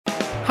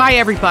Hi,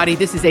 everybody.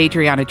 This is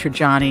Adriana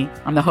Trajani.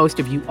 I'm the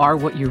host of You Are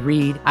What You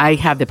Read. I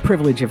have the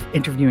privilege of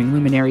interviewing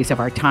luminaries of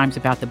our times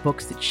about the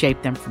books that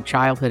shaped them from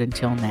childhood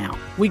until now.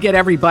 We get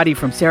everybody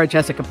from Sarah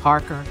Jessica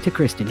Parker to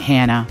Kristen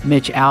Hanna,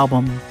 Mitch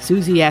Albom,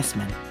 Susie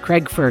Essman,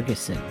 Craig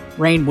Ferguson,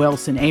 Rainn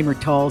Wilson, Amor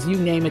Tolls, you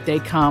name it, they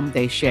come,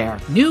 they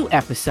share. New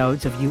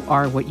episodes of You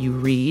Are What You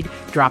Read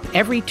drop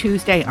every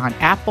Tuesday on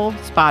Apple,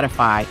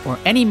 Spotify, or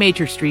any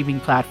major streaming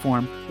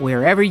platform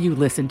wherever you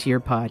listen to your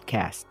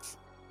podcasts.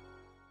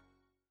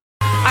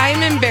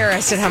 I'm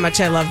embarrassed at how much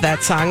I love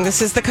that song.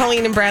 This is the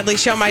Colleen and Bradley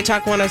Show, My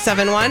Talk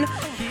 1071.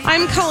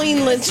 I'm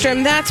Colleen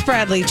Lindstrom. That's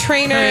Bradley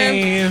Traynor.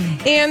 Hey.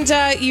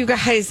 And you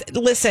guys,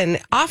 listen,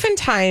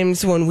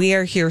 oftentimes when we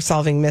are here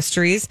solving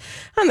mysteries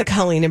on the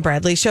Colleen and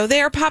Bradley Show,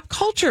 they are pop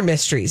culture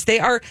mysteries. They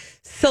are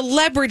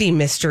celebrity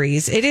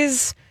mysteries. It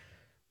is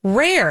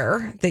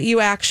rare that you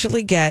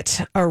actually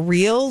get a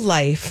real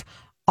life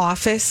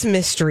office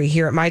mystery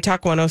here at My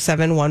Talk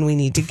 1071. We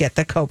need to get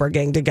the Cobra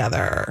Gang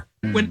together.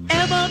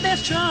 Whenever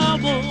there's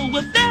trouble,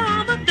 we're there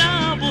on the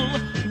double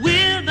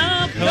with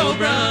the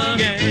Cobra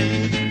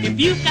Gang. If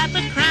you've got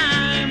the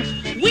crime,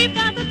 we've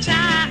got the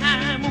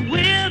time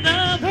with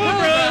the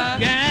Cobra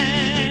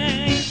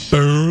Gang.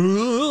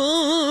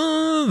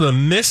 The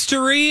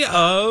mystery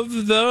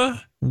of the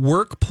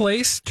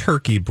workplace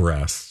turkey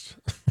breast.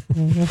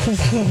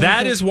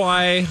 That is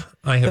why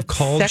I have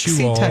called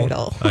you all.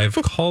 Title. I have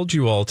called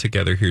you all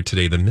together here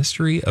today. The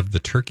mystery of the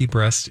turkey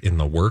breast in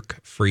the work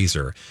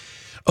freezer.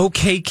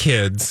 Okay,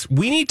 kids,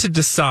 we need to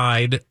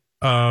decide.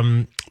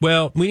 We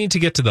need to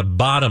get to the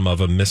bottom of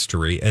a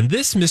mystery, and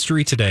this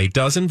mystery today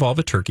does involve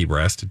a turkey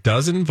breast. It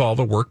does involve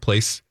a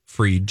workplace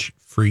fridge.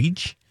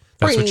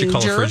 That's what you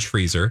call a fridge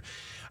freezer.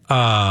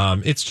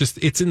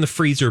 It's in the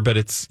freezer, but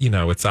it's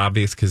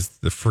obvious because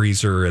the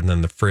freezer and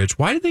then the fridge.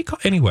 Why did they call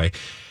anyway?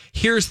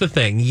 Here's the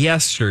thing.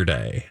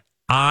 Yesterday,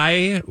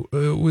 I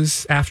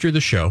was after the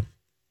show,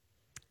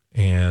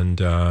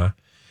 and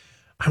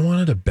I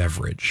wanted a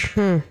beverage.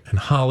 And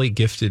Holly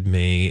gifted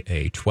me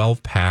a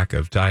 12-pack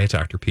of Diet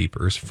Dr.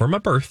 Peppers for my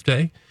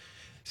birthday.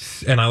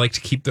 And I like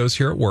to keep those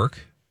here at work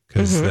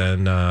because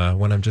then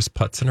when I'm just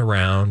putzing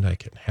around, I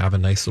can have a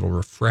nice little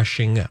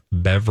refreshing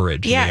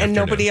beverage. Yeah, and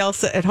nobody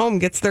else at home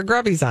gets their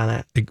grubbies on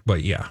it.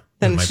 But yeah.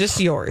 Then it's just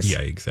yours. Yeah,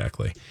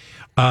 exactly.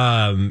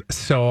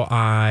 So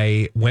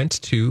I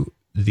went to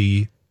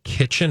the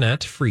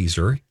kitchenette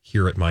freezer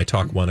here at My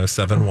Talk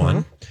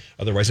 1071,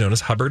 otherwise known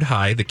as Hubbard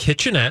High. The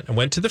kitchenette. I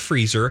went to the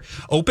freezer,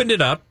 opened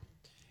it up,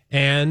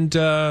 and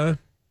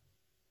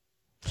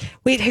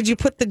wait, had you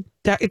put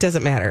it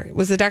doesn't matter.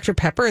 Was the Dr.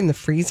 Pepper in the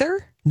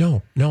freezer?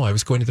 No, I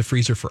was going to the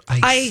freezer for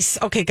ice.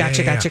 Okay,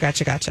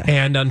 gotcha.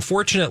 And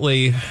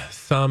unfortunately,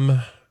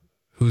 some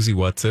whoozy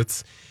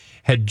whatsits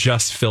had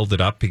just filled it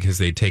up because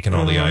they'd taken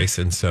all the ice,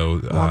 and so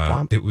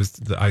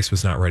the ice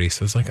was not ready.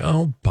 So it's like,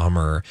 oh,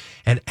 bummer.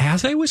 And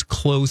as I was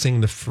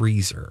closing the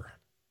freezer,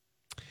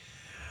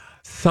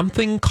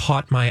 something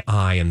caught my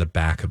eye in the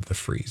back of the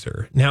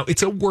freezer. Now,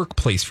 it's a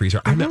workplace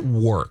freezer. I'm at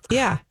work.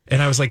 Yeah.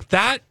 And I was like,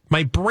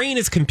 my brain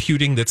is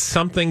computing that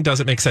something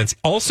doesn't make sense.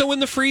 Also in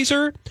the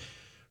freezer,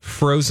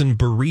 frozen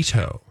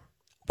burrito.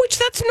 Which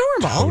that's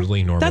normal.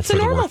 Totally normal. That's for a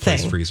normal the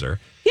workplace thing. Freezer.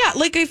 Yeah,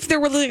 like if there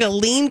were like a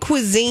lean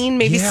cuisine,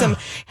 maybe some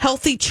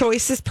healthy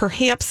choices,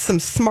 perhaps some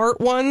smart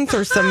ones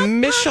or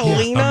some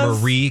Michelinas. A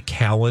Marie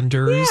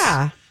Callender's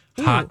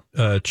hot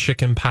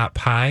chicken pot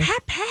pie.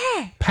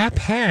 Pat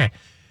pie.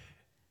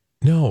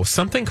 No,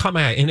 something caught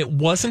my eye, and it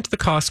wasn't the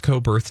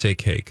Costco birthday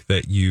cake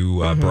that you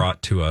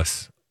brought to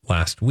us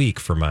last week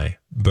for my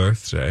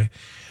birthday,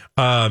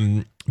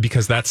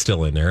 because that's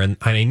still in there, and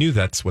I knew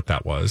that's what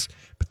that was.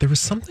 But there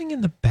was something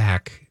in the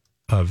back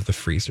of the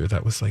freezer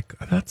that was like,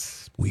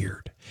 that's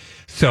weird.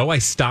 So I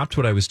stopped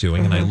what I was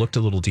doing and I looked a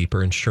little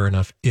deeper, and sure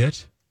enough,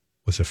 it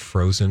was a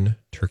frozen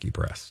turkey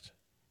breast.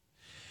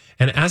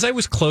 And as I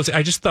was closing,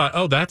 I just thought,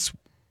 oh, that's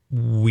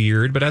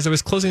weird. But as I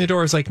was closing the door,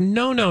 I was like,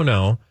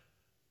 no.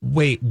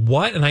 Wait,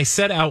 what? And I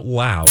said out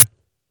loud,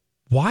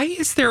 why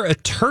is there a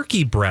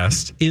turkey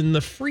breast in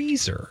the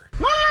freezer?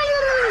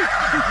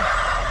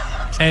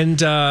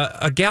 And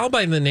a gal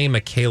by the name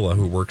of Kayla,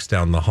 who works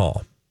down the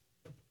hall,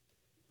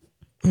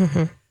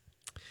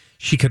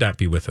 she could not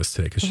be with us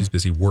today because she's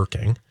busy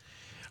working.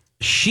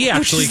 She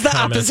actually Which is the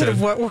commented, opposite of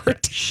what we're doing.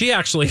 She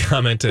actually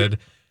commented,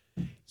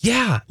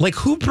 yeah, like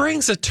who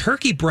brings a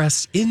turkey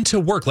breast into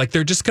work? Like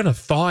they're just going to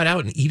thaw it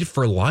out and eat it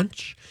for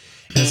lunch?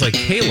 And it's like,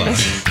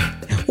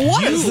 Kayla,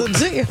 what is the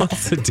deal?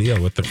 What's the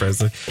deal with the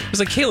president? I was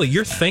like, Kayla,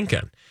 you're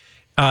thinking.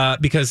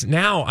 Because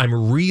now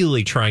I'm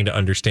really trying to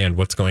understand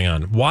what's going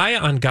on. Why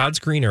on God's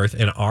green earth,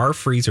 in our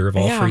freezer of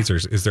all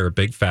freezers, is there a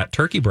big fat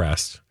turkey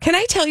breast? Can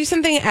I tell you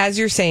something as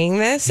you're saying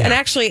this? Yeah. And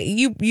actually,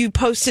 you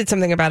posted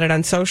something about it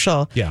on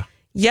social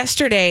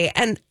yesterday.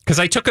 And because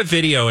I took a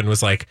video and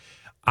was like,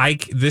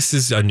 this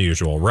is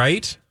unusual,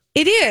 right?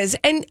 It is.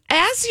 And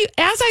as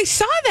I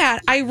saw that,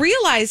 I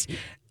realized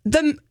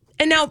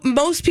and now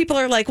most people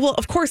are like, well,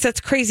 of course, that's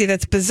crazy.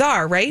 That's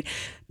bizarre, right?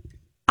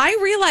 I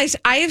realized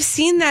I have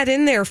seen that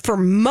in there for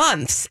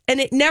months and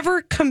it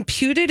never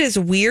computed as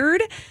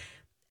weird.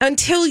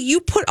 until you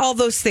put all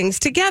those things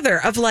together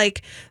of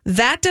like,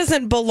 that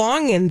doesn't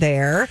belong in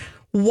there.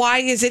 Why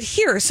is it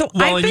here? So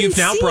I've been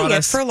seeing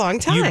it for a long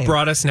time. You've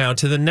brought us now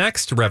to the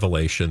next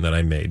revelation that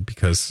I made,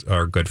 because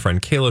our good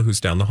friend Kayla, who's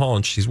down the hall,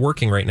 and she's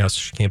working right now, so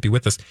she can't be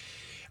with us.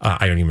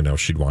 I don't even know if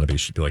she'd want to be.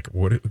 She'd be like,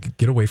 "What?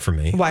 Get away from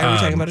me." Why are we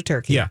talking about a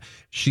turkey? Yeah.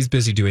 She's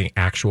busy doing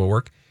actual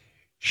work.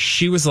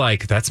 She was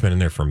like, "That's been in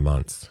there for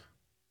months."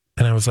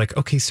 And I was like,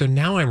 "Okay, so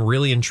now I'm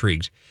really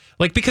intrigued."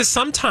 Like, because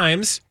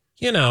sometimes,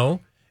 you know,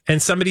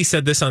 and somebody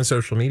said this on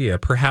social media,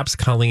 perhaps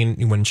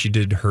Colleen, when she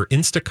did her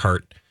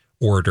Instacart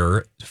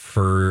order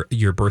for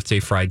your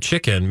birthday fried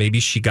chicken, maybe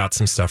she got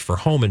some stuff for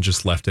home and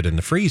just left it in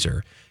the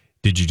freezer.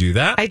 Did you do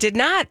that? I did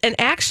not. And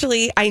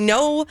actually, I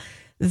know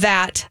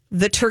that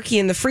the turkey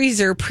in the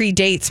freezer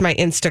predates my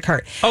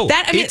Instacart. Oh,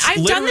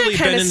 I've done that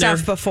kind of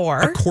stuff before.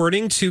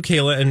 According to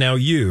Kayla, and now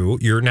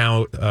you're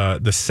now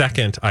the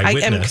second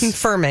eyewitness. I am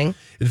confirming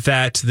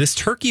that this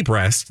turkey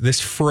breast, this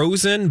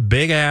frozen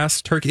big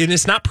ass turkey, and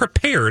it's not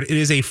prepared. It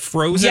is a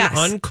frozen,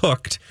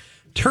 uncooked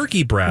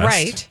turkey breast.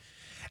 Right.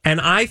 And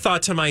I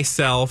thought to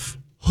myself,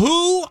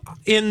 who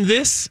in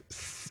this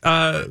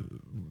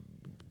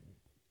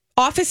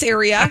office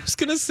area? I was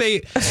going to say,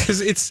 because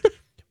it's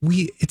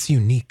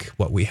unique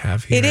what we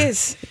have here. It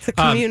is. It's a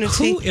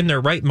community. Who in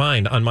their right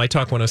mind on My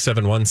Talk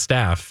 1071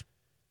 staff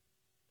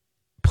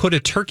put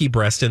a turkey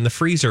breast in the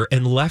freezer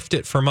and left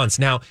it for months?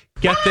 Now,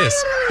 get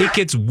this. It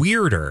gets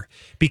weirder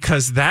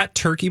because that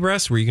turkey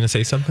breast, were you going to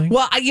say something?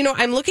 Well,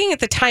 I'm looking at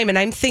the time and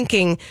I'm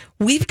thinking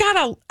we've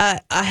got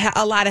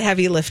a lot of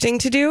heavy lifting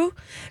to do,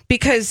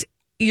 because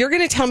you're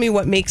going to tell me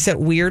what makes it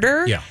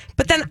weirder. Yeah.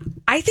 But then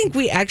I think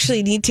we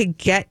actually need to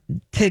get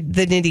to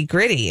the nitty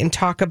gritty and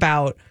talk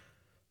about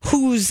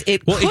whose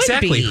it could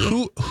exactly.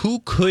 be. Who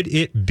could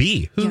it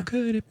be? Who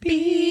could it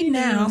be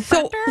now?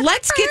 So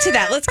let's get to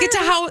that. Let's get to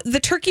how the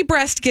turkey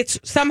breast gets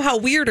somehow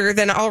weirder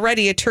than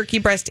already a turkey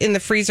breast in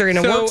the freezer in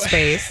a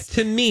workspace.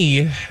 To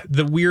me,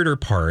 the weirder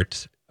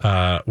part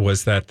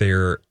was that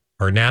there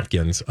are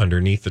napkins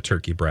underneath the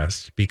turkey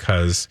breast,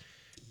 because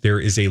there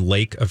is a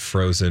lake of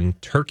frozen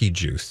turkey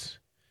juice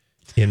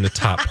in the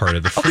top part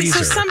of the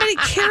freezer. So somebody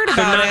cared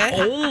about it.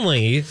 Not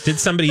only did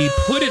somebody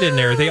put it in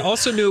there, they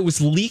also knew it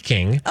was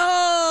leaking.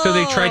 So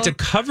they tried to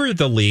cover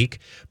the leak,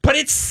 but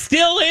it's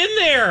still in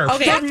there.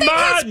 Okay. That thing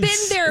has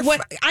months. been there.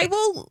 I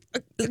will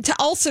to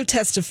also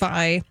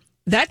testify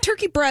that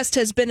turkey breast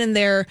has been in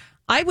there,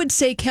 I would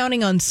say,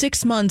 counting on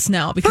 6 months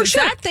now, because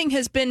that thing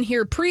has been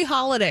here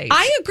pre-holidays.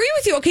 I agree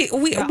with you. Okay,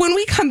 when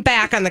we come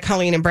back on the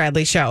Colleen and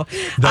Bradley show,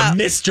 the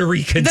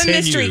mystery continues. The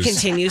mystery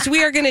continues.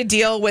 We are going to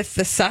deal with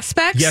the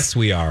suspects. Yes,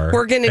 we are.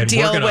 We're going to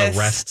deal with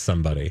arrest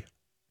somebody.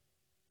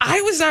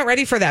 I was not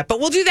ready for that, but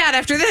we'll do that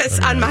after this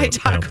on My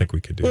Talk. I don't think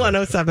we could do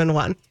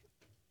 1071.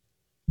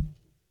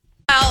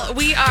 Well,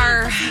 we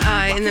are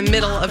in the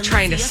middle of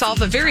trying to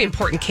solve a very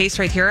important case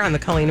right here on the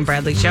Colleen and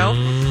Bradley Show.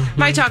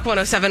 My Talk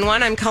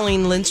 1071. I'm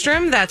Colleen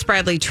Lindstrom. That's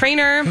Bradley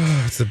Traynor.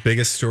 It's the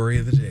biggest story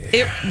of the day.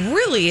 It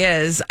really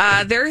is.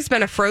 There has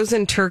been a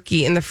frozen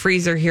turkey in the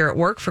freezer here at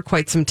work for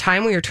quite some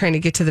time. We are trying to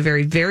get to the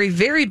very, very,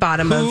 very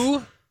bottom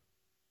of...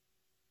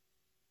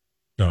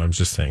 No, I'm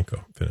just saying, go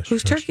finish.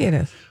 Whose turkey it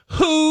is.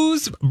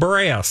 Whose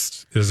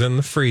breast is in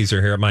the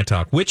freezer here at My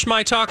Talk? Which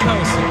My Talk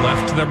host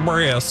left the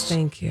breast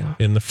Thank you.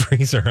 in the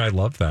freezer? I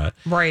love that.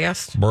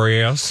 Breast.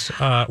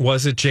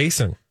 Was it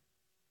Jason?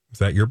 Is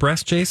that your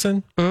breast,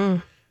 Jason?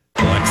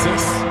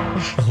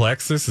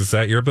 Alexis, is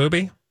that your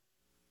booby?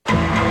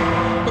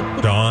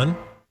 Dawn?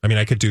 I mean,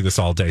 I could do this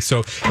all day.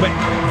 But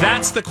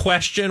that's the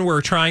question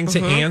we're trying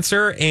to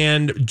answer.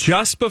 And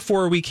just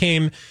before we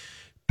came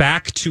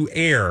back to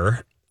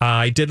air,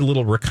 I did a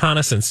little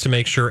reconnaissance to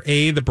make sure,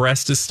 A, the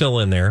breast is still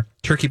in there.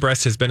 Turkey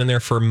breast has been in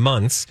there for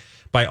months.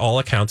 By all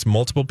accounts,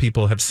 multiple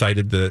people have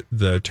cited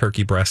the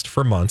turkey breast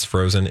for months,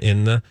 frozen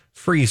in the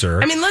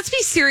freezer. I mean, let's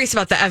be serious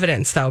about the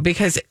evidence, though,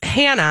 because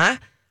Hannah,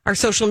 our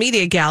social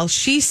media gal,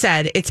 she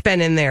said it's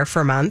been in there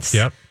for months.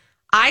 Yep.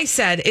 I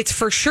said it's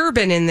for sure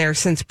been in there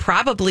since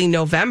probably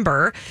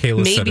November,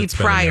 Kayla maybe said it's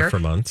prior. been in there for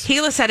months.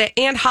 Kayla said it,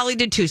 and Holly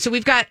did too. So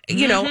we've got,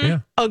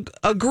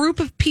 a group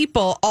of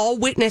people all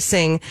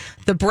witnessing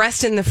the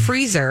breast in the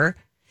freezer.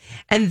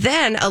 And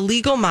then a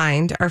legal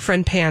mind, our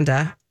friend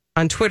Panda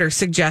on Twitter,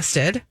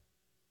 suggested.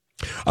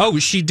 Oh,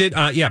 she did.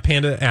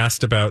 Panda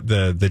asked about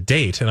the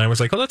date. And I was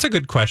like, oh, that's a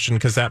good question,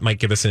 because that might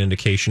give us an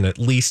indication, at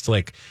least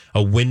like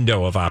a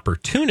window of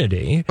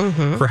opportunity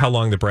for how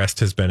long the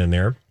breast has been in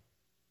there.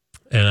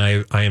 And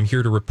I am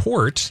here to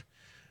report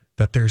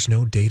that there's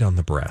no date on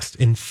the breast.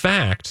 In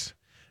fact,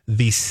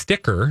 the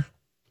sticker,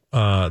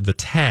 the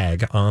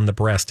tag on the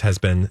breast has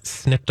been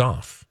snipped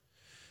off,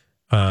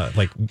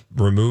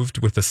 removed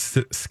with the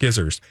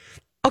skizzers.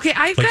 Okay,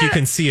 you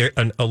can see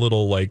a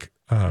little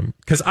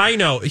because I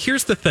know,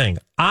 here's the thing.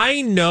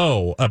 I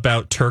know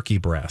about turkey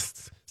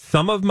breasts.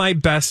 Some of my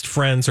best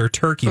friends are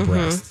turkey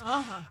breasts.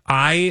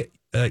 I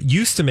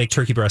used to make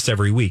turkey breasts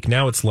every week.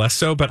 Now it's less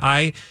so, but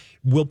I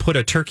will put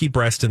a turkey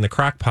breast in the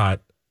crock pot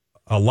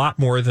a lot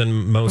more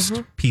than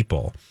most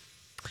people.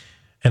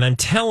 And I'm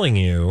telling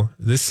you,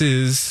 this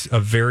is a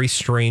very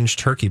strange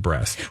turkey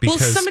breast Well,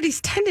 because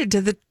somebody's tended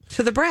to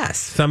the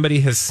breast. somebody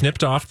has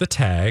snipped off the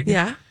tag.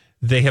 Yeah.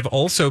 They have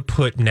also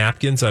put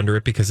napkins under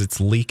it because it's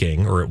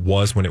leaking, or it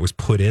was when it was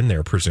put in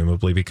there,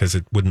 presumably because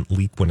it wouldn't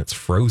leak when it's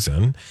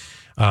frozen.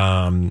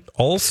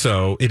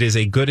 Also, it is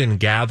a Good and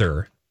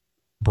Gather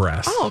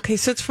breast. Oh, okay.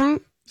 So it's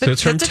from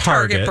It's from that's a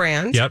Target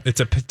brand. Yep, it's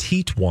a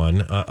petite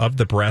one of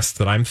the breasts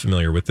that I'm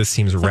familiar with. This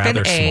seems Like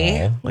rather an A,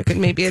 small. like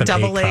maybe a It's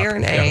an double A cup. or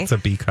an Yeah, A. it's a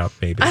B cup,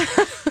 maybe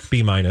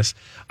B minus.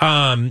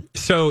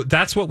 So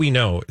that's what we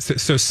know.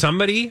 So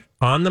somebody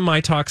on the My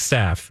Talk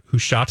staff who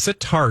shops at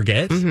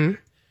Target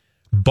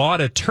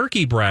bought a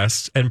turkey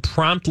breast and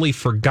promptly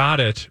forgot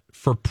it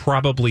for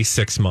probably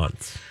 6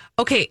 months.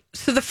 Okay,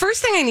 so the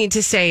first thing I need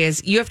to say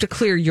is you have to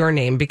clear your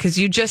name because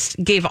you just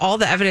gave all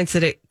the evidence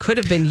that it could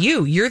have been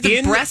you. You're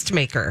the breast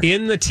maker.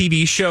 In the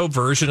TV show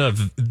version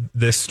of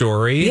this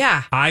story,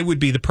 Yeah. I would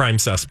be the prime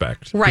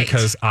suspect. Right.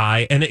 Because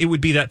and it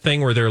would be that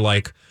thing where they're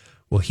like,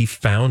 well, he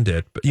found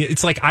it. But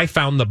it's like, I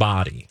found the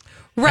body.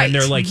 Right. And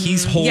they're like,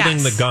 he's holding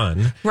Yes. the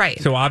gun. Right.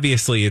 So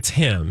obviously it's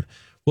him.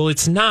 Well,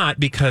 it's not,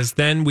 because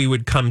then we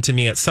would come to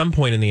me at some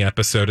point in the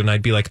episode and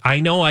I'd be like, I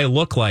know I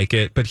look like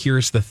it, but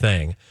here's the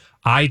thing.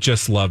 I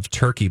just love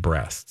turkey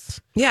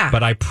breasts. Yeah.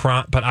 But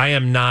I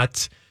am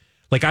not,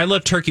 like, I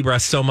love turkey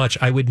breasts so much,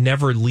 I would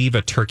never leave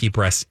a turkey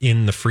breast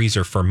in the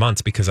freezer for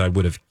months because I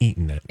would have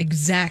eaten it.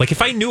 Exactly. Like,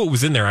 if I knew it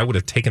was in there, I would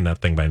have taken that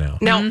thing by now.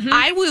 Now,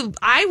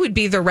 I would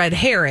be the red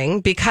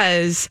herring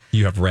because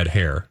You have red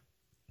hair.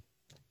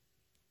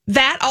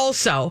 that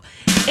also,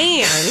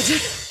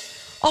 and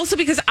also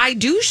because I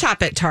do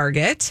shop at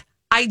Target.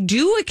 I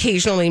do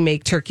occasionally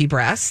make turkey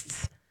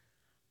breasts,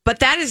 but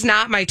that is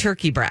not my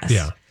turkey breast.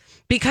 Yeah.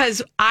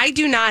 Because I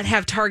do not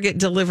have Target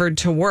delivered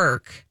to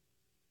work,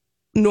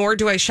 nor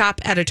do I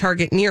shop at a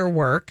Target near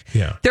work.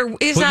 Yeah. There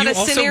is Well, not you a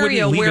also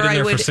scenario wouldn't leave where it in I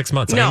there would. for 6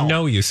 months. No. I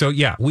know you. So,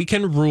 yeah, we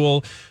can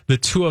rule the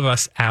two of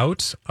us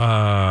out.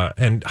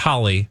 And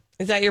Holly,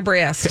 Is that your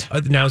breast?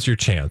 now's your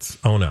chance.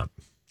 Own up.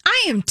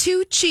 I am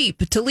too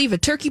cheap to leave a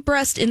turkey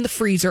breast in the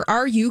freezer.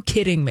 Are you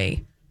kidding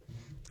me?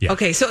 Yeah.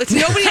 Okay, so it's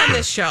nobody on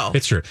this show.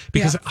 It's true.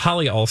 Because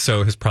Holly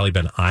also has probably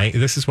been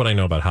this is what I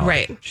know about Holly.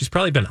 Right. She's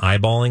probably been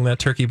eyeballing that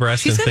turkey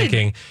breast She's and gonna-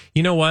 thinking,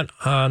 you know what?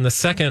 On the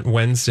second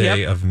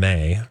Wednesday of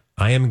May,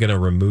 I am going to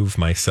remove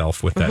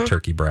myself with that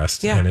turkey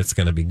breast, Yeah. and it's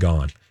going to be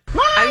gone.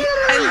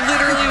 I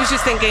literally was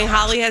just thinking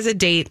Holly has a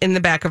date in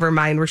the back of her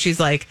mind where she's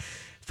like,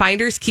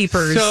 finders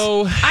keepers.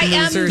 So I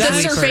am the Losers and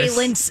weepers.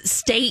 surveillance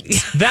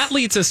state. that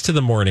leads us to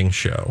the morning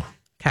show.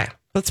 Okay,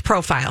 let's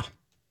profile.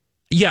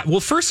 Yeah. Well,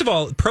 first of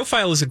all,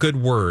 profile is a good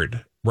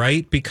word,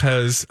 right?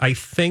 Because I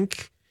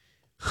think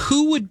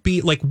who would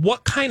be like,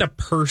 what kind of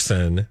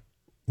person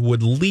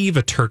would leave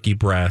a turkey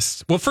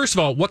breast? Well, first of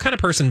all, what kind of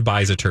person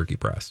buys a turkey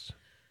breast?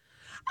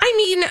 I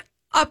mean,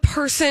 a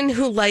person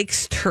who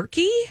likes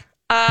turkey,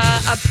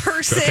 a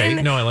person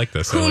Okay. No, I like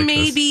this. I who like this.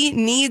 maybe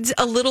needs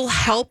a little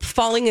help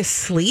falling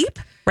asleep,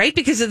 right?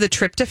 Because of the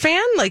tryptophan,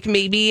 like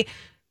maybe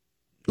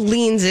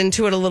leans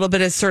into it a little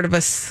bit as sort of a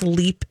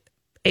sleep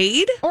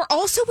aid. Or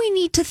also, we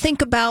need to think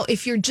about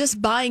if you're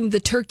just buying the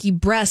turkey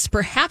breast,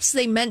 perhaps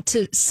they meant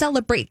to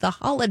celebrate the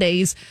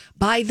holidays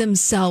by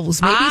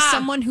themselves. Maybe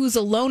someone who's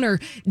a loner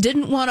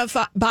didn't want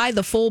to buy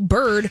the full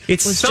bird,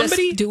 It's was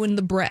somebody- just doing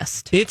the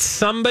breast. It's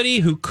somebody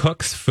who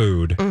cooks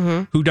food,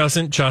 who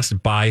doesn't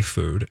just buy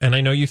food. And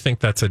I know you think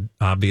that's an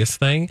obvious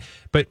thing,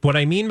 but what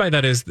I mean by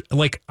that is,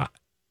 like,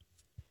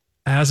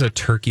 as a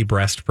turkey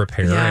breast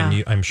preparer, Yeah.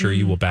 and I'm sure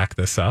you will back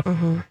this up,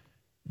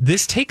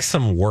 this takes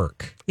some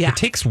work. Yeah. It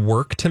takes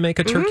work to make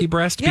a turkey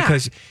breast Yeah.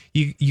 because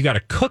you got to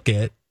cook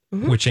it,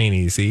 which ain't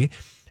easy.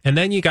 And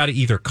then you got to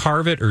either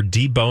carve it or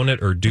debone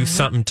it or do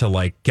something to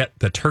like get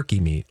the turkey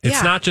meat. It's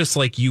Yeah. not just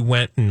like you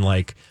went and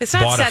like It's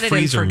not bought set a it and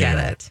freezer forget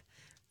meal. it.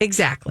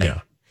 Exactly. Yeah.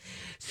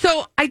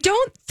 So I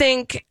don't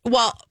think,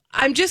 well,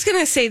 I'm just going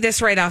to say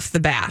this right off the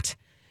bat.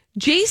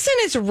 Jason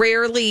is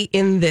rarely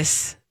in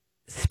this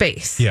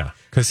space. Yeah,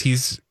 because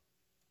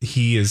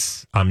he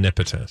is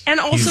omnipotent. And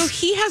also, He's-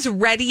 he has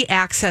ready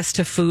access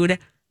to food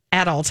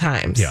at all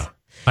times. yeah,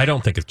 I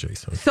don't think it's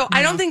Jason. So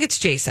I don't think it's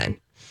Jason.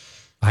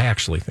 I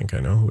actually think I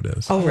know who it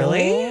is. Oh,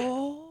 really?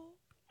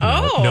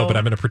 No, but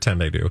I'm going to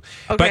pretend I do.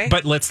 Okay.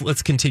 But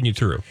let's continue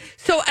through.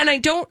 So, and I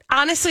don't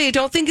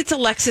think it's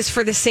Alexis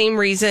for the same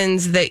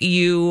reasons that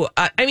you,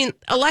 I mean,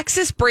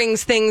 Alexis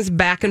brings things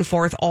back and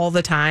forth all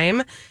the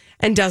time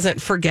and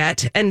doesn't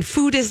forget. And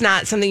food is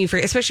not something you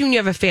forget, especially when you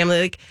have a family.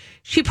 Like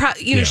she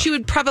she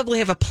would probably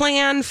have a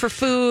plan for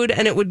food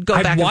and it would go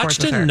back I've and forth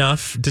watched with her.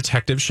 enough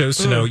detective shows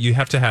to know you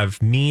have to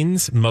have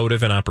means,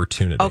 motive, and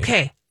opportunity.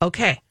 Okay. Ooh,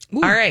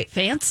 All right.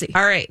 Fancy.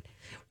 All right.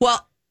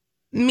 Well,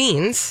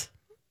 means,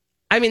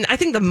 I mean, I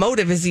think the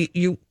motive is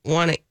you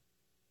want to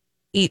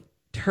eat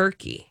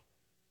turkey.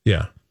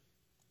 Yeah.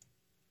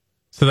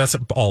 So that's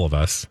all of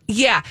us.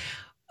 Yeah.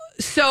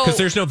 So Because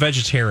there's no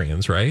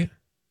vegetarians, right?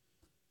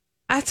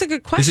 that's a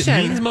good Is question.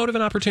 it means, motive,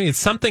 and opportunity? It's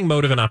something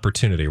motive and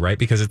opportunity, right?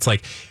 Because it's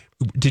like,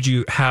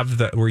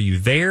 were you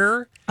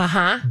there?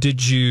 Uh-huh.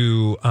 Did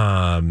you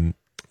have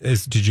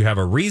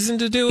a reason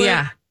to do it?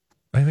 Yeah.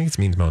 I think it's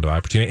means mode of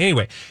opportunity.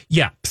 Anyway,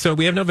 yeah. So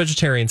we have no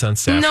vegetarians on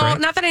staff, No, right?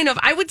 not that I know of.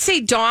 I would say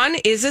Dawn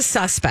is a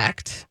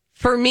suspect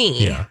for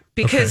me. Yeah.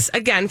 Because,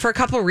 again, for a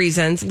couple of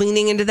reasons,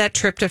 leaning into that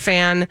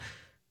tryptophan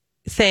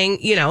thing,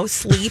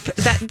 sleep.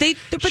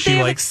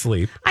 She likes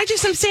sleep. I'm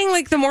saying,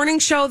 like, the morning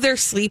show, their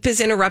sleep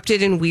is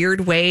interrupted in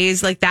weird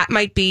ways. Like, that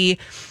might be.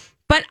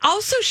 But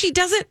also, she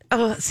doesn't.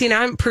 Oh, see,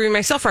 now I'm proving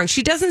myself wrong.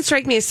 She doesn't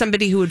strike me as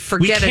somebody who would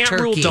forget a turkey. We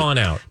can't rule Dawn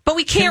out. But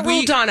we can't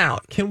rule Dawn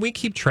out. Can we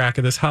keep track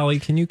of this, Holly?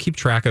 Can you keep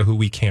track of who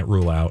we can't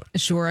rule out?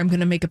 Sure, I'm going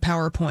to make a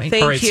PowerPoint.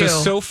 Thank you.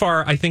 So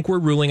far, I think we're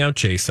ruling out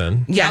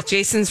Jason. Yeah,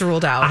 Jason's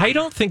ruled out. I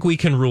don't think we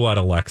can rule out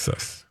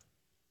Alexis.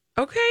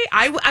 Okay,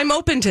 I'm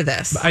open to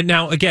this.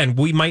 Now, again,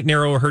 we might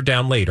narrow her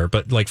down later,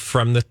 but like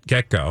from the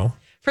get-go.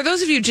 For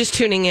those of you just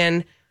tuning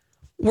in,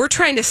 we're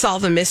trying to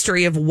solve a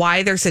mystery of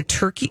why there's a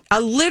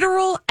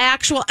literal,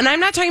 actual, and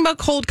I'm not talking about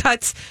cold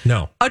cuts.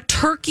 No. A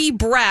turkey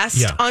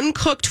breast,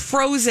 uncooked,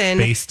 frozen,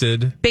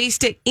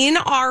 basted in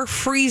our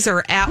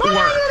freezer at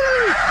work.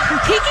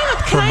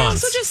 Can I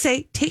also just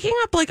say, taking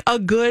up like a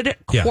good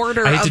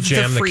quarter I had to of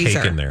jam the freezer.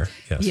 cake in there.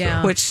 Yes,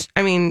 Yeah. so. Which,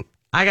 I mean,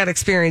 I got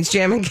experience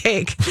jamming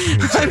cake.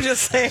 I'm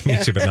just saying. Me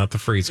too, but not the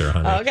freezer,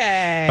 honey.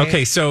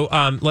 Okay, so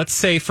let's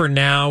say for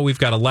now we've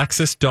got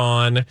Alexis,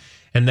 Dawn,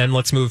 and then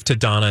let's move to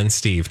Donna and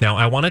Steve. Now,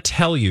 I want to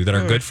tell you that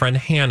our good friend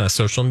Hannah,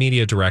 social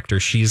media director,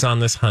 she's on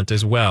this hunt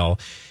as well.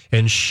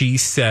 And she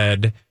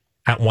said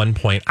at one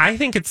point, I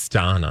think it's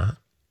Donna.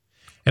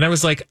 And I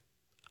was like,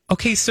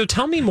 okay, so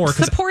tell me more.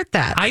 Support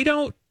that. I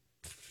don't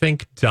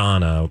think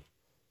Donna,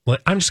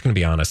 I'm just going to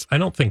be honest. I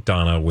don't think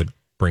Donna would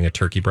bring a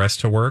turkey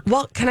breast to work.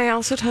 Well, can I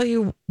also tell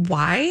you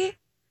why?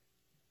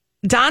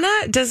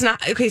 Donna does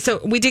not. Okay, so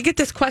we did get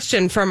this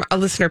question from a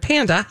listener,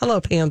 Panda. Hello,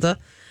 Panda.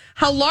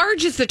 How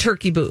large is the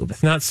turkey boob?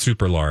 It's not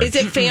super large. Is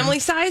it family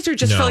sized or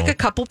just for like a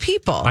couple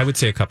people? I would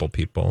say a couple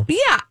people.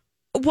 Yeah.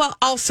 Well,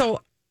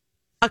 also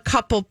a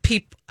couple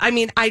people. I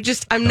mean, I'm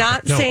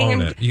not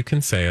saying. Own it. You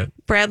can say it.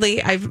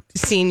 Bradley, I've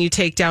seen you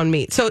take down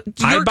meat. So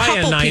your I buy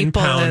couple a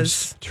 9-pound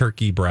is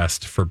turkey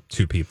breast for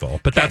 2 people,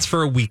 but that's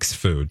for a week's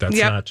food. That's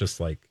not just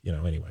like,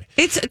 anyway.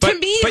 It's to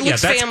me, it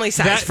looks family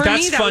size. For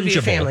me, that would be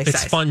a family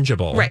size. It's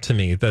fungible to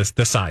me, the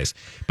size.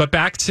 But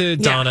back to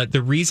Donna,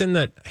 the reason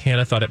that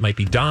Hannah thought it might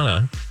be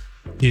Donna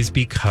is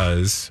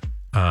because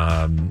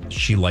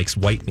she likes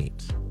white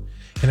meat.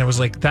 And I was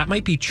like, that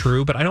might be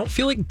true, but I don't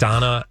feel like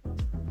Donna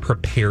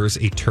prepares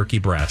a turkey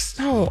breast.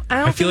 No,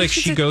 I feel like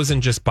she goes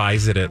and just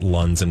buys it at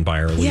Lund's and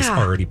Byerly's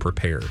already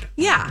prepared.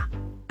 Yeah.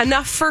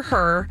 Enough for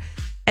her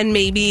and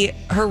maybe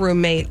her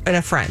roommate and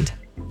a friend.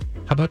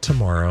 How about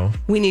tomorrow?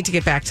 We need to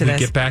get back to this.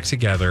 We get back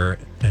together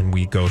and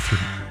we go through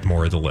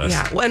more of the list.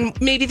 Yeah,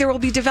 and maybe there will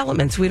be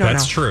developments. We don't know.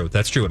 That's true.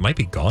 That's true. It might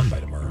be gone by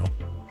tomorrow.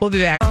 We'll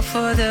be back.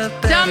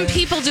 Dumb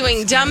people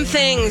doing dumb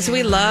things.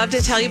 We love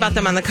to tell you about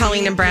them on the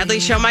Colleen and Bradley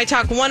Show. My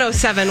Talk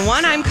 107.1.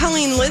 I'm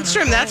Colleen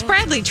Lindstrom. That's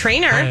Bradley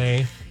Trainer.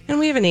 Hi. And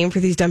we have a name for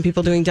these dumb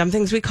people doing dumb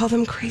things. We call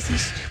them crazy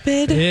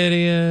stupid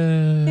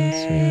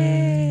idiots.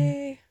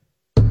 Yay.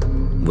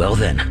 Well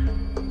then,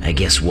 I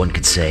guess one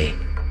could say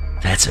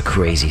that's a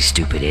crazy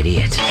stupid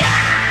idiot.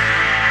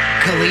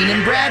 Colleen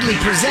and Bradley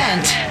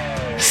present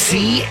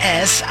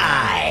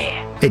CSI.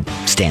 It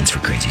stands for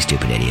Crazy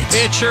Stupid Idiots.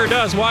 It sure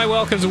does. Why?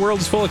 Well, because the world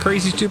is full of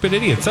crazy, stupid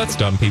idiots. That's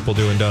dumb people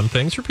doing dumb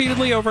things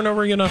repeatedly over and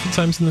over again,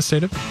 oftentimes in the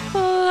state of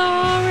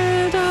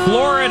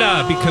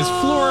Florida, because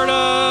Florida.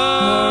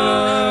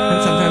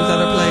 And sometimes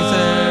other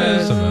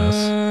places. It's a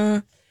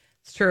mess.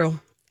 It's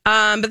true.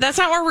 But that's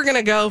not where we're going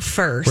to go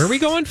first. Where are we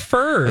going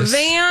first?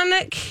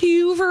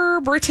 Vancouver,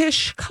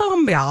 British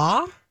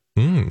Columbia.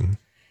 Is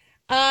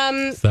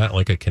that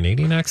like a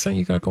Canadian accent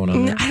you got going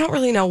on there? I don't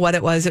really know what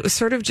it was. It was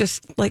sort of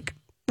just like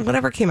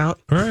whatever came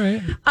out. All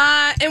right.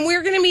 And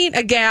we're going to meet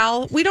a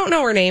gal. We don't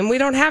know her name. We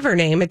don't have her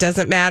name. It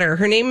doesn't matter.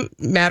 Her name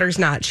matters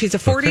not. She's a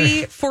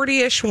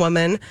 40-ish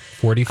woman.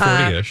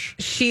 40-ish.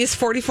 She's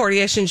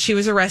 40-ish, and she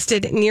was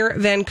arrested near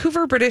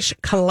Vancouver, British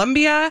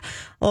Columbia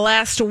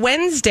last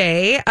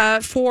Wednesday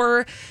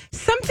for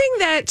something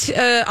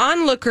that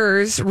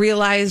onlookers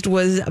realized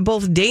was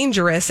both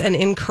dangerous and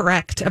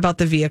incorrect about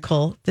the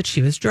vehicle that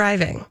she was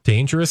driving.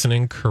 Dangerous and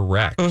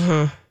incorrect.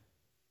 Mm-hmm.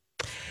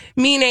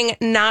 Meaning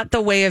not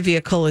the way a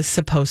vehicle is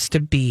supposed to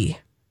be.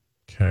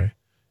 Okay.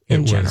 It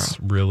was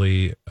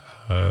really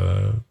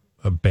a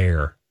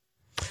bear.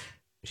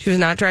 She was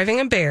not driving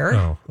a bear.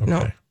 Oh, okay.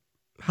 No.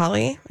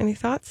 Holly, any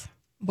thoughts?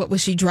 What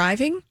was she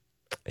driving?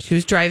 She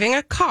was driving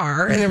a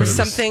car, and there was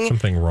something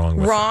wrong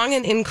with it.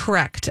 And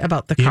incorrect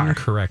about the car.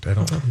 Incorrect. I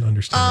don't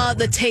understand.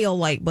 The tail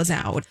light was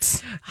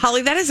out.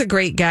 Holly, that is a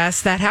great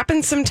guess. That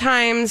happens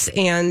sometimes,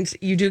 and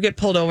you do get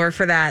pulled over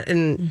for that,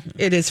 and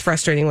it is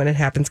frustrating when it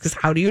happens, because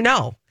how do you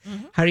know?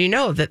 How do you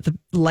know that the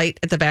light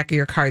at the back of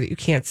your car that you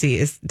can't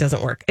see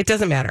doesn't work? It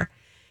doesn't matter.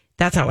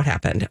 That's not what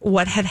happened.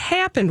 What had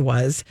happened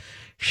was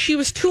she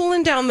was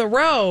tooling down the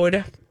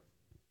road.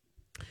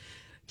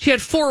 She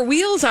had 4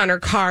 wheels on her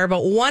car,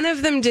 but one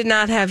of them did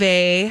not have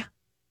a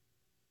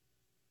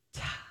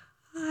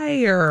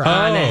tire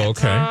on it.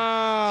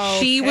 Okay.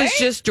 She was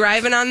just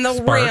driving on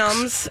the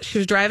rims. She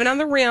was driving on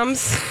the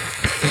rims.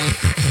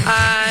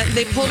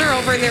 They pulled her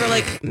over and they were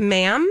like,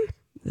 ma'am,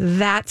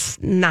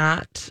 that's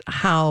not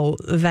how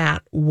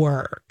that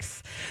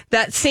works.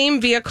 That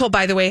same vehicle,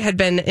 by the way, had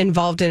been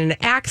involved in an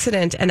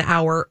accident an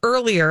hour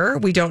earlier.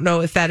 We don't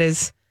know if that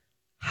is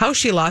how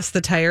she lost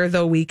the tire,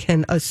 though we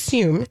can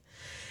assume.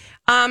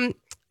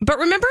 But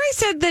remember I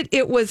said that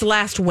it was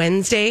last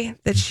Wednesday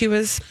that she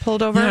was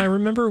pulled over? Yeah, I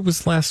remember it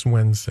was last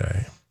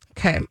Wednesday.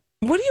 Okay.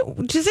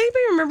 Does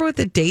anybody remember what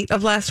the date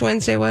of last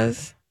Wednesday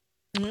was?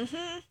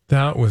 Mm-hmm.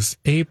 That was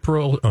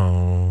April.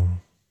 Oh,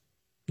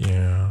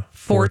 yeah.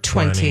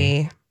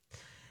 420.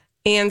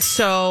 And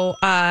so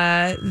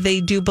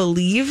they do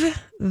believe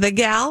the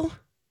gal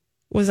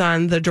was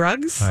on the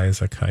drugs. High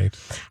as a kite.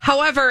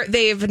 However,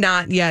 they've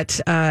not yet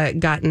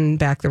gotten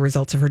back the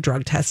results of her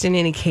drug test. In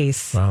any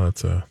case, Wow,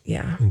 that's a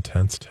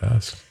intense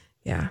test.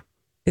 Yeah.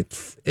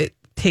 It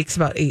takes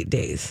about 8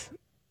 days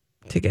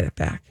to get it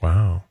back.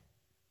 Wow.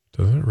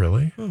 Does it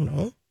really? I don't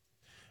know.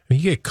 I mean,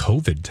 you get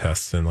COVID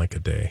tests in like a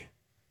day.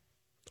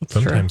 It's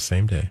Sometimes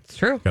same day. It's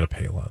true. Got to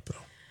pay a lot, though.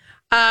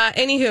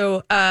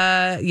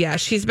 Anywho,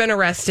 she's been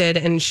arrested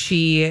and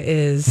she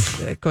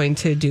is going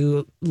to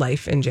do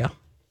life in jail.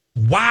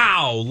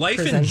 Wow. Life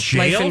Prison. in jail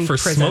Life in for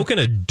prison. smoking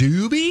a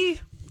doobie?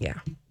 Yeah.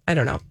 I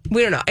don't know.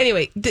 We don't know.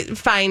 Anyway,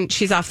 fine.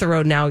 She's off the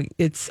road now.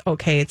 It's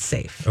okay. It's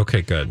safe.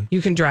 Okay, good.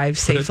 You can drive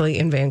safely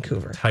in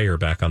Vancouver. Tire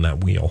back on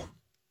that wheel.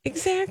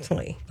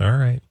 Exactly. All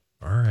right.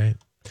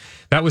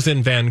 That was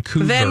in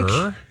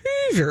Vancouver.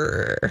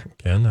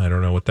 Again, I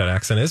don't know what that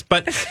accent is,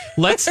 but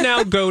let's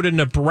now go to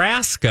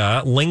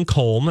Nebraska,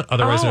 Lincoln,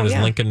 otherwise known as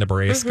Lincoln,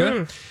 Nebraska.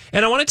 Mm-hmm.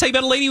 And I want to tell you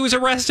about a lady who was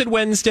arrested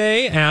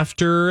Wednesday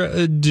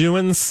after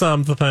doing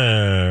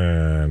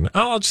something.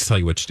 I'll just tell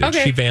you what she did.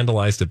 Okay. She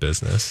vandalized a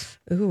business.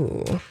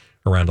 Ooh.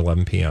 Around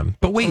 11 p.m.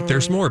 But wait,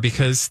 there's more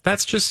because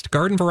that's just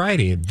garden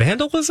variety.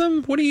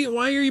 Vandalism?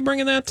 Why are you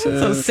bringing that to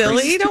so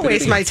silly? Don't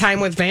waste my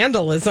time with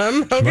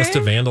vandalism. Okay? She must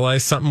have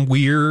vandalized something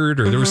weird,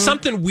 or there was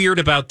something weird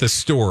about the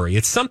story.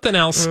 It's something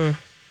else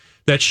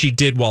that she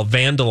did while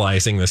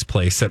vandalizing this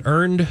place that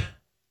earned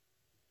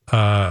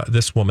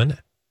this woman,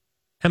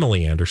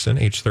 Emily Anderson,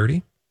 age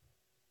 30,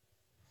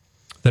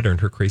 that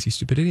earned her crazy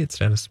stupid idiot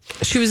status.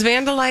 She was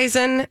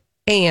vandalizing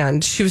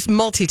and she was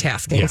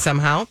multitasking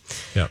somehow.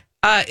 Yeah.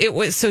 She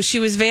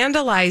was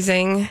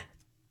vandalizing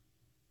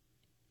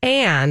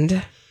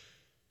and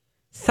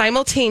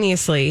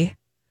simultaneously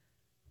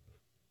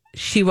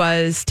she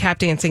was tap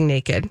dancing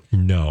naked.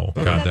 No.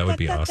 God, that would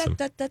be awesome.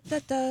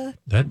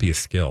 That'd be a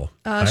skill.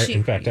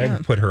 In fact,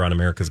 I'd put her on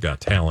America's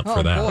Got Talent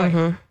for that. Boy.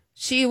 Mm-hmm.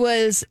 She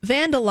was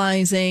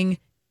vandalizing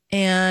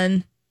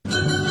and...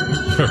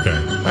 Okay.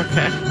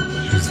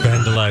 She was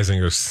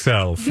vandalizing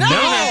herself. No!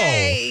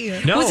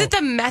 Was it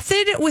the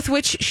method with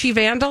which she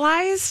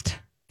vandalized?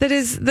 That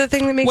is the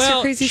thing that makes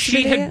her crazy.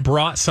 She had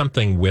brought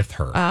something with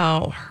her.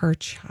 Oh, her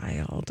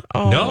child.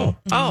 Oh. No.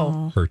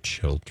 Oh. Her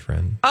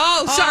children.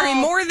 Oh, sorry.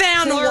 More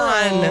than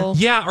one.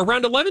 Yeah.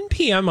 Around 11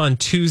 p.m. on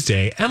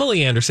Tuesday,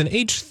 Emily Anderson,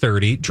 age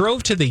 30,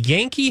 drove to the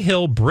Yankee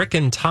Hill Brick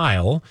and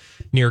Tile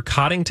near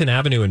Coddington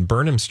Avenue and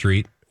Burnham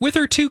Street with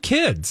her 2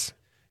 kids.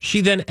 She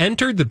then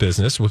entered the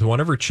business with one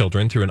of her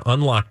children through an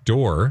unlocked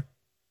door.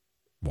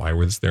 Why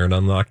was there an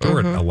unlocked door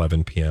at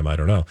 11 p.m.? I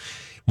don't know.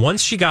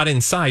 Once she got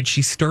inside,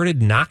 she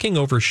started knocking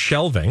over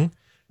shelving,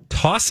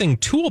 tossing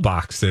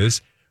toolboxes,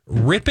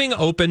 ripping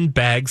open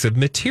bags of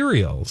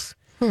materials.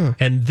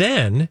 And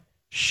then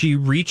she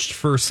reached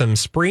for some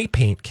spray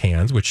paint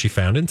cans, which she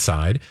found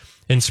inside,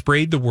 and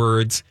sprayed the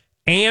words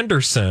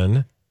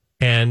Anderson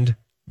and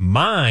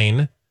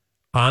mine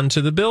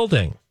onto the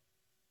building.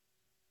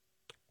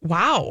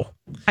 Wow.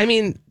 I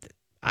mean,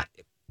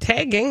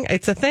 tagging,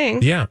 it's a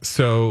thing. Yeah.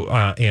 So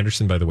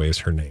Anderson, by the way, is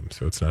her name.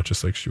 So it's not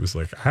just like she was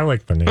like, I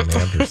like the name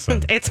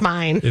Anderson. It's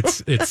mine.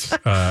 It's it's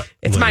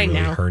mine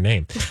now. Her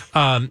name.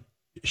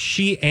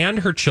 She and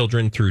her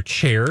children threw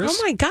chairs.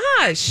 Oh my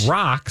gosh.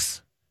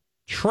 Rocks,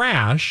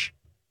 trash,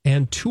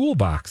 and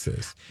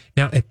toolboxes.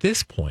 Now at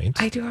this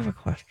point, I do have a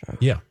question.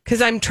 Yeah. Because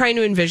I'm trying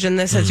to envision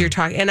this as you're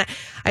talking, and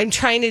I'm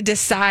trying to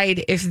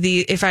decide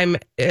if I'm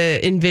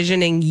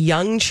envisioning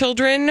young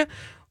children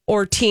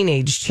or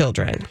teenage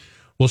children.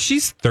 Well,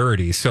 she's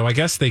 30, so I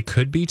guess they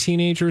could be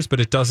teenagers, but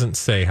it doesn't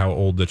say how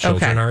old the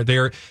children are.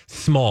 They're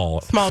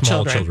small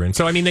children.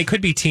 So, I mean, they could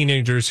be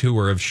teenagers who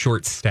were of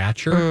short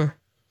stature.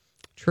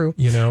 True.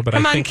 You know, but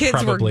Come I on, think kids,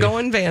 probably, we're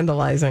going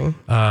vandalizing.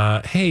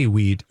 Hey,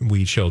 we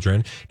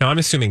children. Now, I'm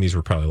assuming these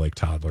were probably like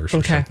toddlers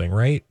or something,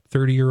 right?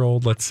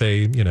 30-year-old, let's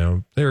say,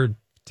 they're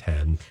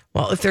 10.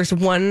 Well, if there's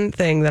one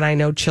thing that I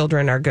know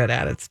children are good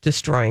at, it's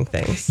destroying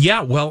things.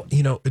 Yeah, well,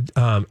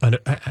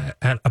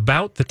 at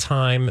about the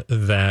time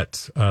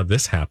that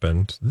this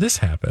happened,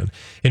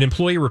 an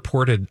employee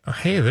reported,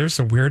 hey, there's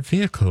a weird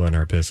vehicle in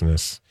our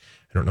business.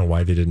 I don't know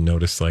why they didn't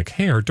notice, like,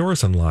 hey, our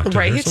door's unlocked.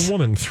 Right. And there's a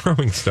woman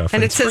throwing stuff.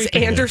 And it says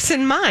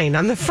Anderson Mine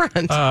on the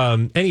front.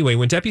 Anyway,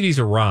 when deputies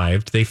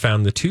arrived, they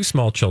found the 2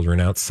 small children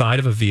outside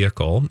of a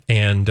vehicle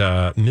and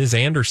Ms.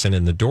 Anderson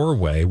in the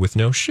doorway with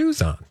no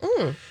shoes on.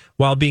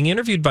 While being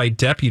interviewed by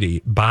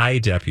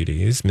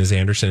deputies, Ms.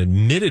 Anderson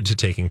admitted to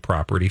taking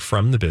property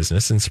from the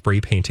business and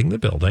spray painting the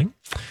building.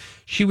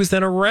 She was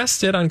then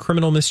arrested on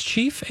criminal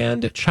mischief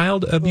and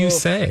child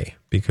abuse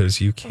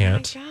because you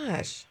can't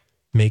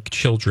make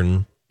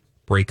children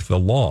break the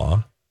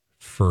law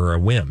for a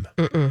whim.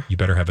 You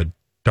better have a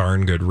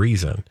darn good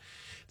reason.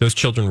 Those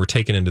children were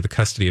taken into the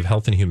custody of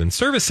Health and Human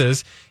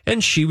Services,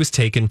 and she was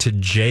taken to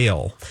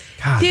jail.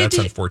 God, that's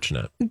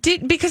unfortunate.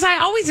 Because I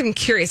always am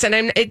curious, and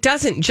it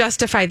doesn't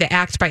justify the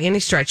act by any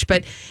stretch,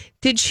 but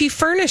did she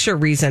furnish a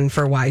reason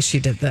for why she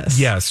did this?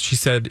 Yes, she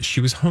said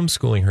she was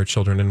homeschooling her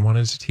children and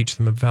wanted to teach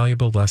them a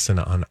valuable lesson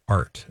on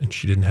art, and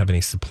she didn't have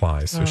any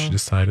supplies, so she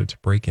decided to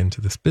break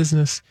into this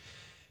business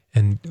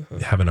and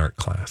have an art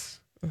class.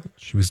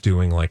 She was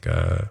doing like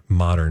a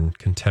modern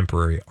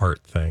contemporary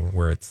art thing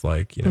where it's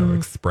like,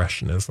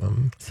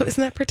 expressionism. So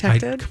isn't that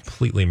protected? I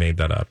completely made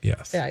that up.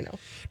 Yes. Yeah, I know.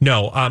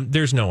 No,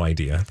 there's no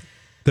idea.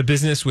 The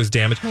business was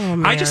damaged. Oh,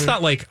 man. I just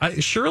thought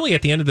surely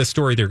at the end of the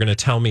story, they're going to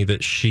tell me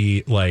that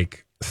she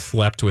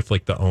slept with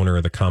the owner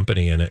of the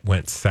company and it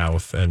went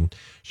south and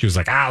she was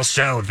like, I'll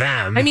show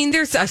them. I mean,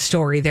 there's a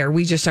story there.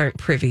 We just aren't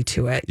privy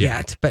to it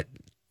yet, but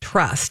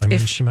trust. I mean,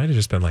 she might have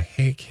just been like,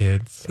 hey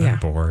kids, I'm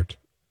bored.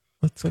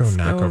 Let's go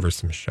knock over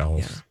some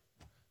shelves. Yeah.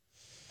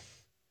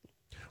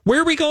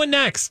 Where are we going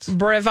next?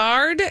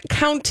 Brevard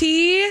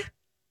County,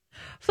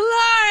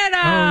 Florida. Oh,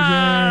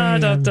 yeah.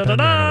 Been there in a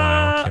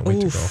while. Can't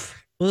wait to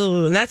go.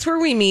 Ooh, and that's where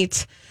we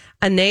meet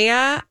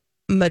Anaya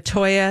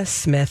Matoya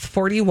Smith,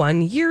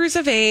 41 years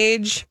of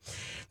age.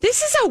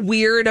 This is a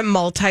weird,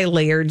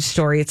 multi-layered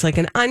story. It's like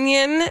an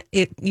onion.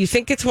 You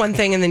think it's one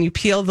thing, and then you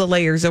peel the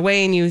layers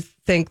away, and you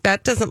think,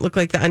 that doesn't look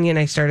like the onion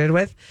I started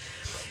with.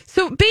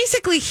 So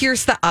basically,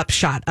 here's the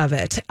upshot of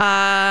it.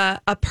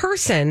 A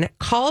person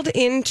called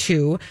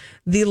into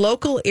the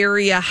local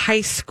area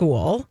high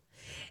school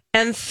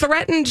and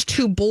threatened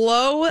to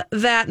blow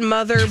that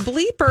mother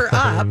bleeper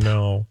up.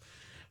 No.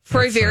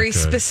 For a very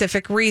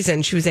specific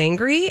reason. She was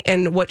angry,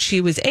 and what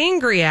she was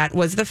angry at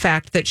was the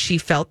fact that she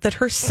felt that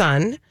her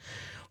son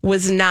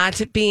was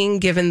not being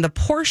given the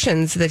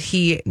portions that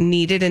he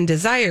needed and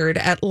desired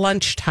at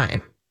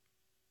lunchtime.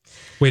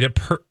 Wait,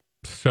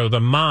 so the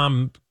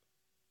mom...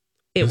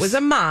 It was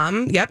a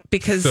mom, yep,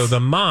 because... So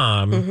the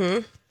mom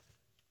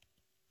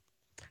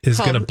is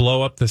going to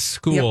blow up the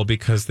school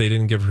because they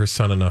didn't give her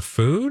son enough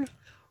food?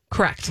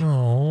 Correct.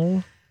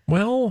 Oh,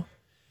 well,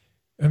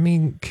 I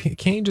mean,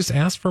 can't you just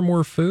ask for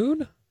more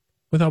food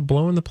without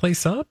blowing the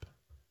place up?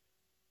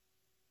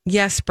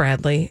 Yes,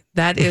 Bradley.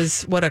 That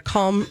is what a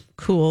calm,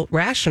 cool,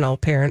 rational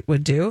parent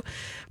would do.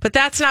 But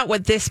that's not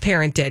what this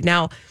parent did.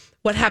 Now,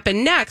 what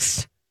happened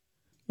next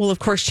will, of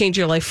course, change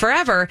your life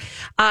forever.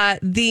 An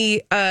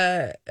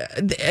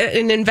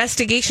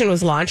investigation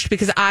was launched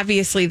because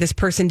obviously this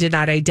person did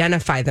not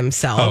identify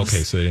themselves. Oh,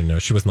 okay, so they didn't know.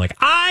 She wasn't like,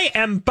 I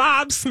am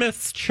Bob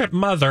Smith's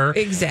mother.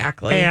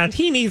 Exactly. And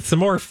he needs some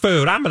more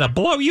food. I'm going to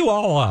blow you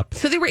all up.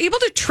 So they were able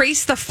to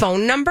trace the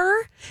phone number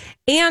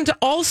and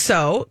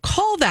also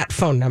call that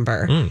phone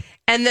number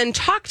and then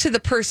talk to the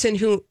person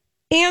who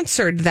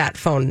answered that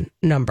phone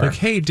number. Like,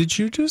 hey, did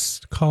you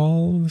just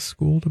call the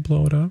school to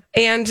blow it up?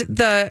 And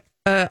the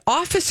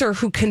officer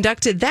who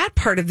conducted that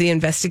part of the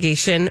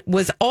investigation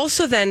was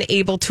also then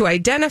able to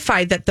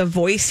identify that the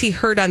voice he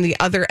heard on the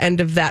other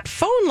end of that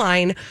phone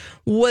line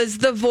was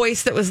the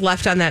voice that was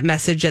left on that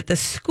message at the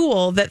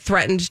school that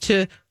threatened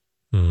to,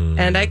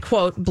 and I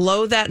quote,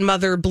 blow that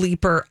mother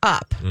bleeper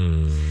up.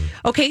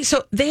 Okay,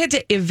 so they had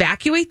to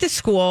evacuate the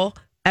school.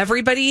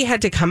 Everybody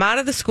had to come out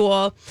of the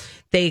school.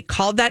 They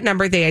called that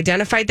number. They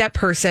identified that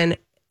person.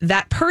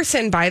 That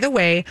person, by the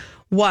way,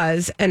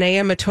 was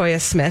Anaya Matoya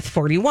Smith,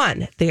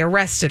 41. They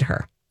arrested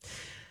her.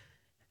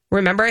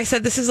 Remember, I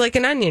said this is like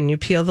an onion. You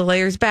peel the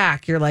layers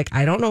back. You're like,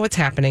 I don't know what's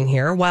happening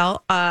here.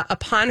 Well,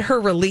 upon her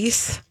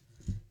release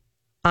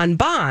on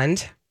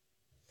bond,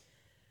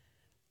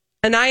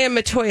 Anaya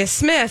Matoya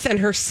Smith and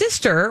her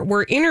sister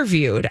were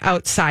interviewed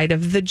outside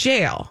of the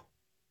jail,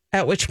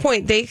 at which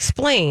point they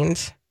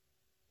explained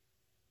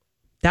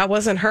that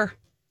wasn't her.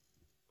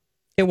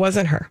 It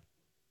wasn't her.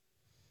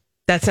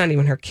 That's not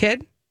even her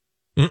kid.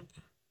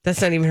 That's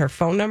not even her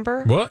phone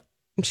number. What?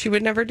 And she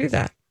would never do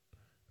that.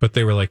 But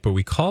they were like, but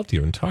we called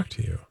you and talked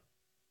to you.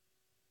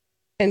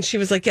 And she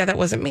was like, yeah, that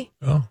wasn't me.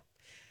 Oh,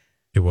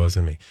 it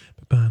wasn't me.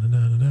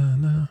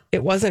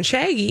 It wasn't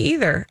Shaggy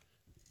either.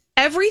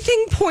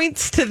 Everything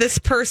points to this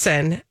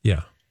person.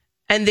 Yeah.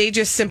 And they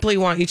just simply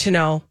want you to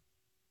know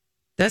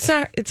it's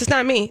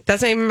not me.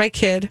 That's not even my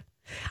kid.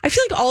 I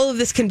feel like all of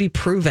this can be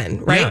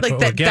proven, right? Yeah,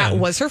 like that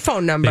was her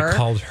phone number. They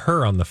called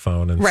her on the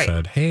phone and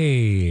said,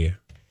 hey.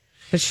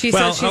 But she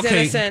said she's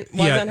innocent.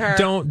 Wasn't her.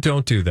 Don't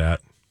do that.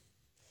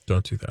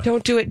 Don't do that.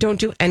 Don't do it. Don't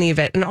do any of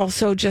it. And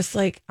also just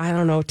I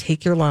don't know,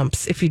 take your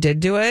lumps. If you did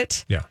do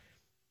it. Yeah.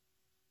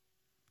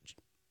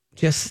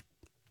 Just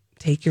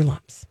take your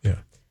lumps. Yeah.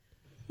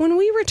 When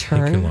we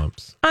return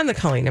on the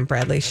Colleen and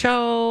Bradley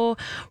Show,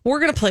 we're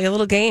going to play a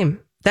little game.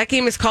 That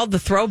game is called The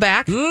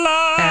Throwback.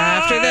 Live!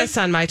 After this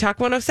on My Talk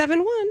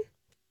 107.1.